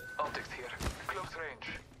 The optics here. Close range.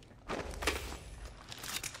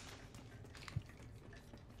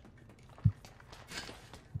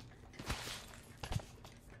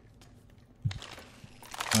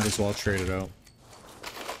 Might as well trade it out.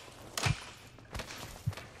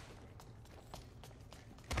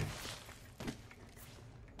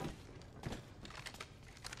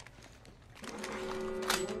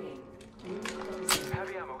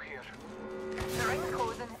 Heavy ammo here. The ring's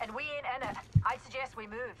closing and we ain't in it. I suggest we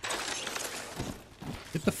move.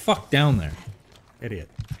 Get the fuck down there, idiot.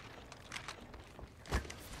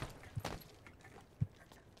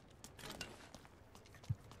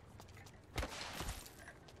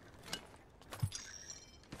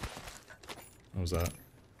 What was that?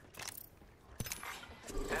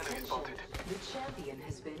 Enemy spotted. The champion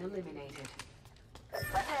has been eliminated. Let's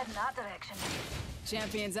head in that direction.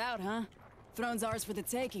 Champion's out, huh? Throne's ours for the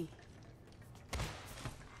taking.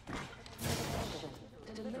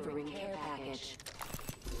 Delivering care package.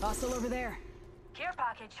 Hostile over there. Care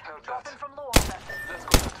package. Held Dropping that. from low orbit. Let's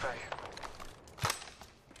go that way.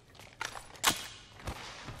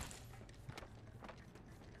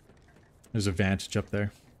 There's a vantage up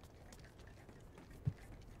there.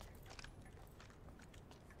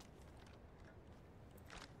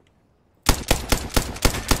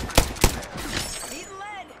 Eat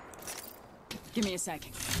lead! Give me a sec.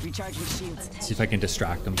 Recharging shields. See if I can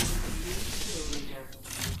distract them.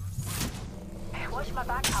 Watch my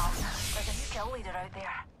back, pal. There's a new kill leader out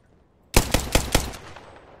there.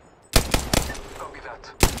 Copy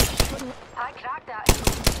that. I cracked that.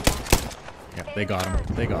 Yeah, they got him.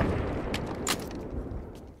 They got him.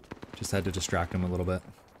 Just had to distract him a little bit.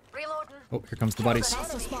 Reloading. Oh, here comes the buddies.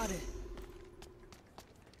 Hostile spotted.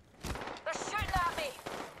 They're shooting at me.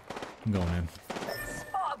 I'm going in.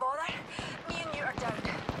 Spot a bother. Me and you are down.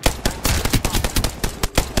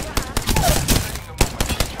 A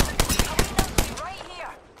wee numpty right here.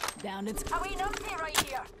 Down it's. A wee numpty right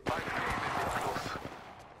here.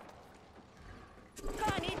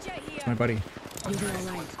 God, I need you here. My buddy. You'll be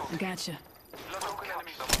alright. I gotcha.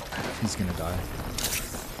 He's gonna die.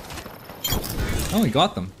 Oh, he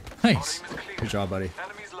got them. Nice. Good job, buddy.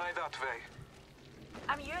 Enemies lie that way.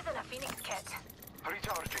 I'm using a Phoenix kit.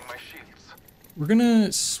 Recharging my shields. We're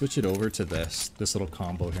gonna switch it over to this little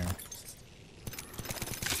combo here.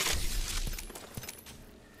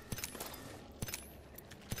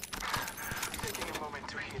 Taking a moment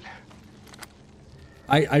to heal.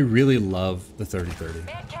 I really love the 30-30,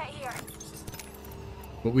 Med kit here.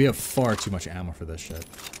 but we have far too much ammo for this shit.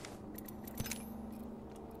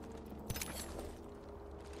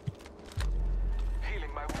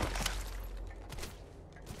 Healing my wounds.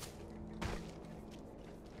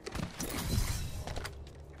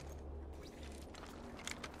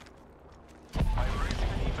 I'm raising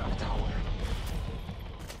an evac tower.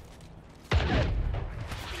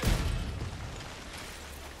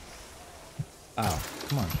 Ow,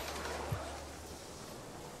 come on.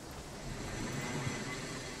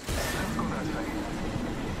 Let's go that way.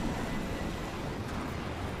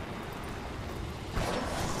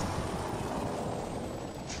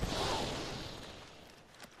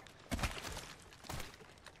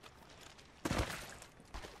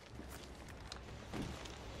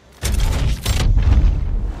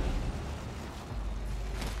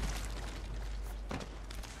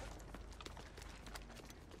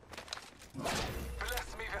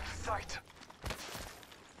 Bless me with sight.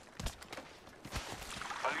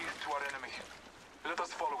 A lead to our enemy. Let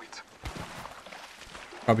us follow it.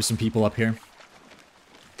 Probably some people up here.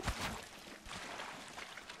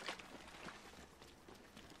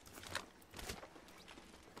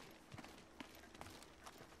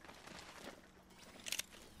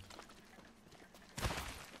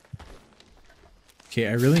 Okay,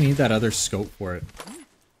 I really need that other scope for it.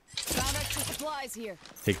 Found extra supplies here.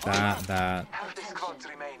 Take that. Half the squads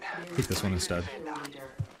remain. Take this one instead.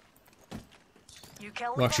 You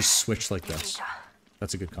kill We'll actually leader. switch like You this. cheetah.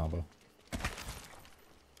 That's a good combo.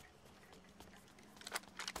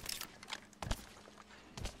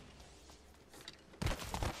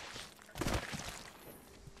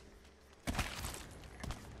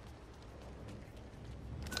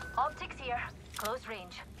 Optics here. Close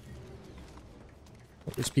range.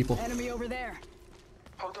 Oh, there's people. Enemy over there.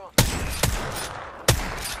 Hold on. They're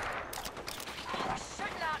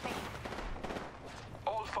shooting at me.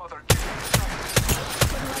 All father. Putting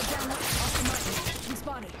right down off the mark. I'm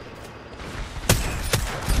spotted.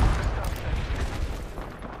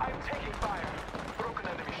 I'm taking fire. Broken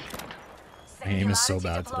enemy shield. My aim is so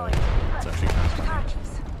bad Singularity today. deployed. It's actually kind of funny. Charges.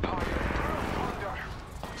 Thunder.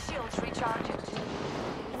 Shields recharging.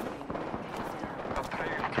 The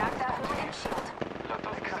trail. Crack that hooligan shield. Let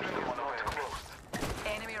us catch them unaware.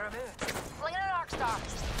 Enemy removed. Flinging an arc star.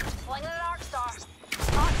 Flinging an arc star.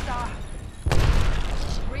 Arc star.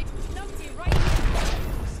 Great. Numpty right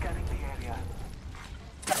here. Scanning the area.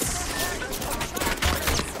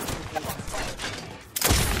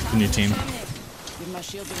 New team. Give my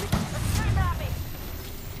shield a They're shooting at me.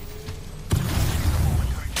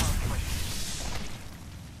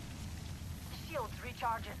 Shields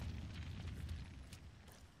recharging.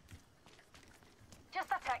 Just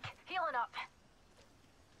a tick. Healing up.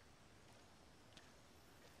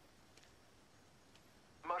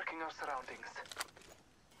 Marking our surroundings.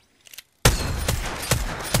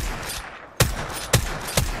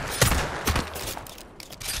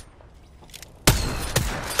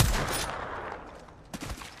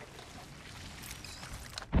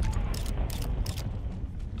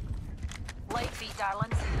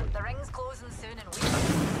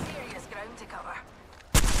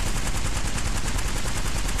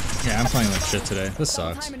 Yeah, I'm playing like shit today. This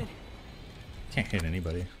Double sucks. timing it. Can't hit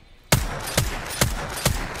anybody.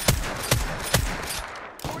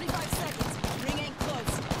 45 seconds. Ring ain't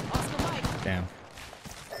close. Oscar Mike. Damn.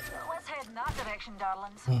 Let's head in that direction,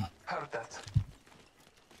 darlings. Heard that.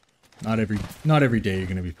 Not every day you're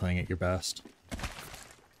gonna be playing at your best.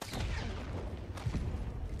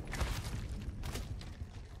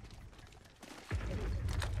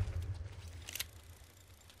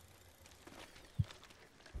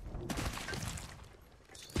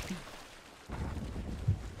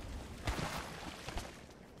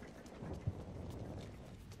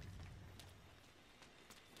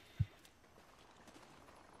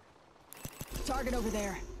 Target over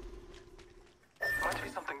there. Might be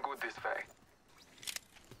something good this way.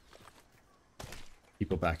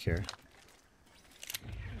 People back here.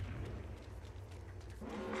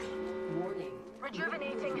 Warning.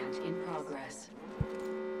 Rejuvenating. In progress.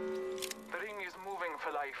 The ring is moving,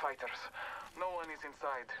 fellow fighters. No one is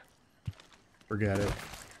inside. Forget it.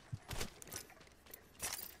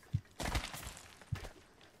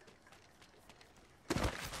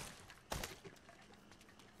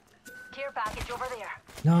 Care package over there.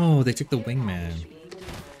 No, they took the wingman.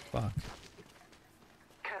 Fuck.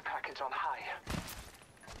 Care package on high.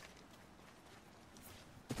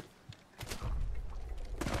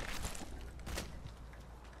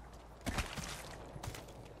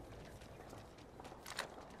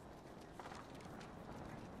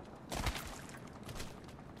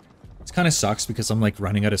 It kind of sucks because I'm like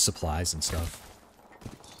running out of supplies and stuff.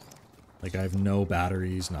 Like I have no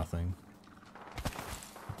batteries, nothing.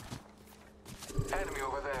 Enemy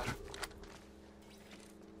over there.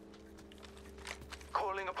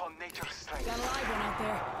 Calling upon nature's strength. Got a live one out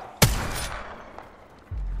there.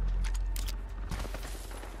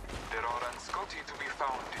 There are Anscoti to be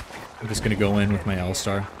found in this I'm just gonna go in with my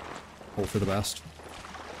L-Star. Hope for the best.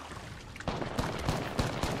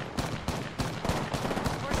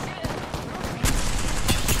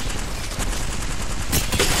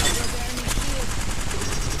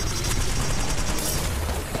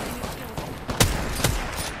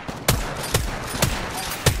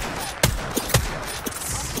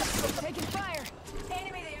 Taking fire.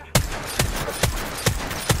 Enemy there.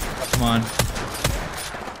 Come on.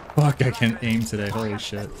 Fuck, I can't aim today. Holy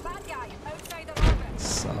shit. Bad guy. Outside the orbit.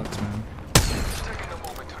 Sucks, man. taking a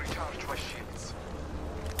moment to recharge my shields.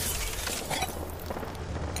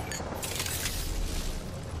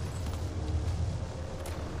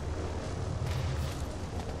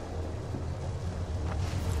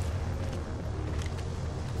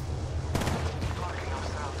 Marking our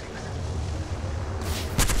surroundings.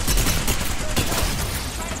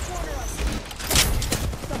 Trying to corner us.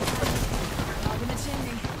 Dog in the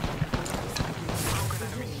chimney.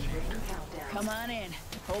 Come on in.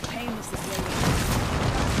 Old Painless is waiting.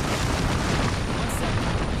 1 second.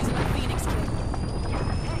 Using my Phoenix kit.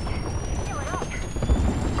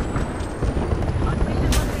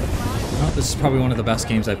 Oh, this is probably one of the best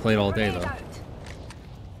games I played all day, though.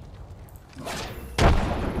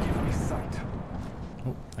 Give me sight.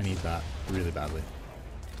 Oh, I need that really badly.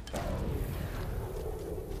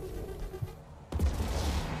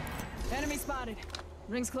 Enemy spotted.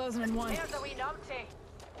 Ring's closing in 1. There's a wee numpty.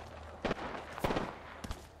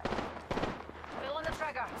 Pulling the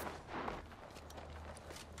trigger.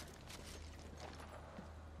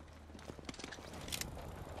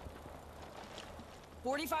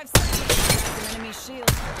 $45 seconds. Cracked an enemy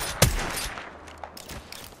shield.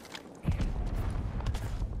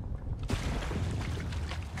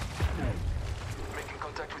 Making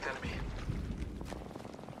contact with enemy.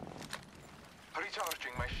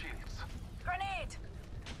 Recharging my shields. Grenade.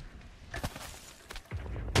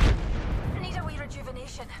 I need a wee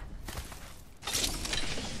rejuvenation.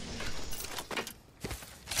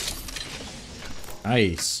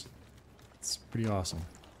 Nice. It's pretty awesome.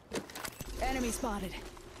 Enemy spotted.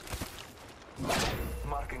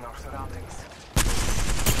 Marking our surroundings. 10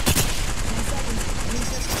 seconds. Ring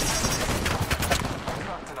system.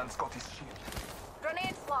 Cracked an Scottish shield.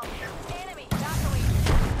 Grenade slung. Enemy. That's away.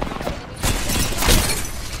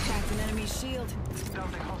 Cracked an enemy shield. Down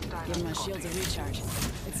the hostile Give my Scottish. shields a recharge.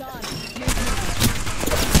 It's on.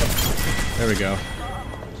 There we go.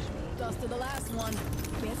 Dust to the last one.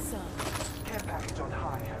 Get some. Care package on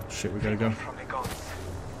high. Shit, we gotta go. From the gods.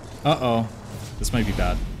 Uh-oh. This might be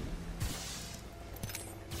bad.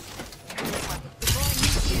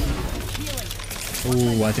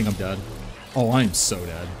 Oh, I think I'm dead. Oh, I'm so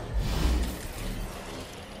dead.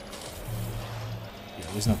 Yeah,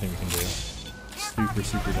 there's nothing we can do. Super,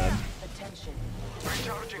 super dead. Attention.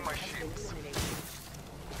 Recharging my shields.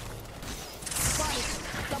 Spotted.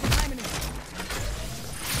 Double timing it.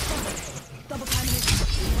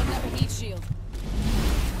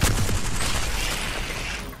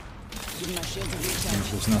 Shields are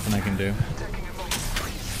recharged. There's nothing I can do.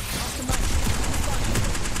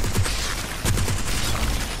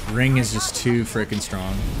 Ring is just too freaking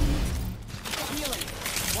strong. Healing.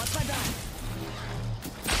 Watch my back.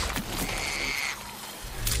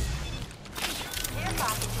 Air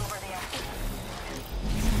package over there.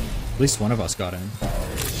 At least one of us got in.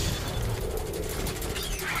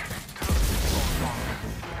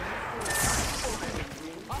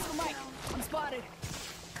 Oscar Mike, I'm spotted.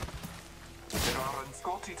 There are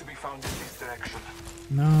Scotty to be found in this direction.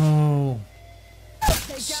 No. They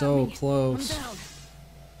got So me. close. I'm down.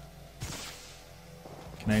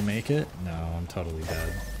 Can I make it? No, I'm totally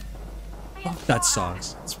dead. Oh, that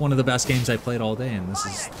sucks. It's one of the best games I played all day, and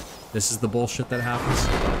this is the bullshit that happens.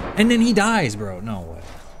 And then he dies, bro. No way.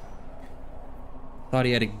 Thought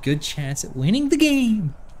he had a good chance at winning the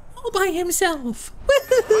game all by himself.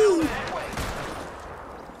 Woohoo!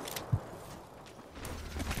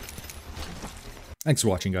 Thanks for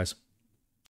watching, guys.